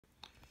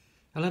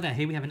Hello there,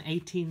 here we have an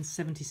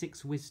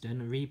 1876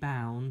 Wisden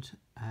rebound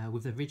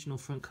with the original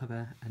front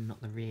cover and not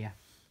the rear.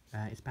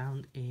 It's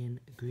bound in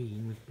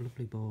green with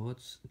lovely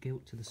boards,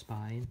 gilt to the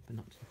spine but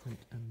not to the front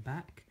and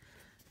back.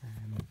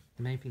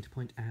 The main thing to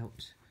point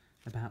out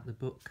about the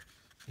book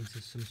is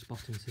there's some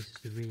spottings. This is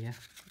the rear,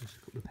 there's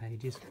a couple of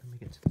pages when we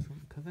get to the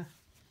front cover.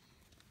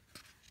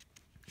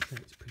 So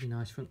it's a pretty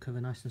nice front cover,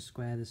 nice and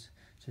square.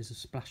 There's a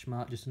splash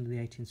mark just under the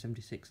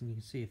 1876 and you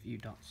can see a few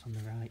dots on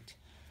the right.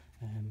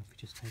 If we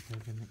just take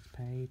over the next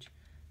page,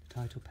 the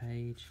title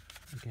page,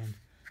 again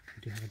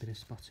we do have a bit of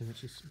spotting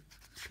which is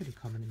pretty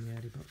common in the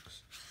early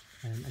books.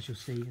 As you'll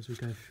see as we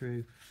go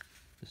through,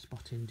 the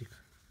spotting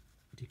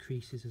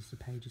decreases as the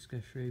pages go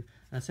through,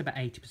 and I'd say about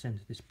 80%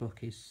 of this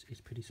book is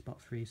pretty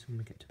spot free. So when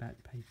we get to about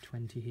page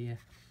 20 here,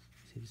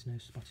 you see there's no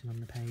spotting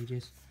on the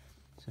pages.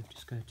 So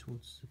just go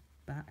towards the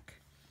back,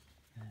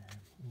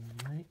 all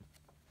the way.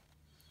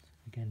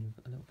 Again, we've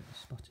got a little bit of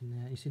spotting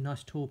there. You see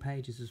nice tall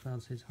pages as well,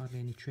 so there's hardly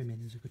any trimming,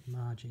 there's a good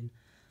margin.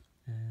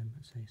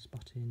 Let's say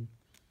spotting,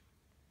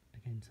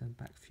 again to the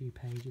back few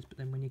pages, but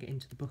then when you get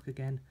into the book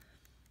again,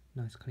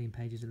 nice clean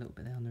pages a little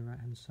bit there on the right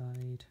hand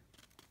side.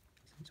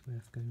 So it's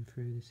worth going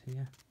through this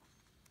here.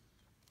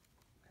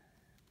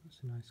 Lots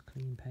of nice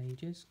clean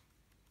pages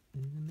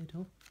in the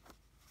middle.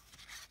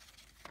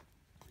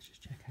 Let's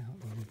just check out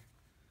the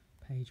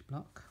page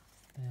block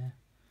there.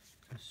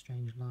 A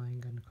strange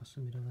line going across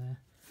the middle there.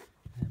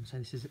 So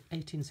this is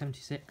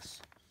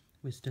 1876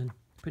 Wisden,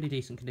 pretty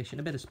decent condition,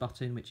 a bit of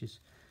spotting which is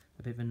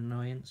a bit of an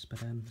annoyance, but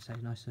say a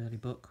nice early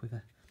book with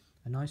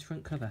a nice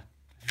front cover.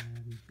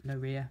 No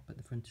rear, but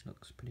the front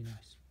looks pretty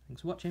nice.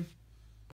 Thanks for watching.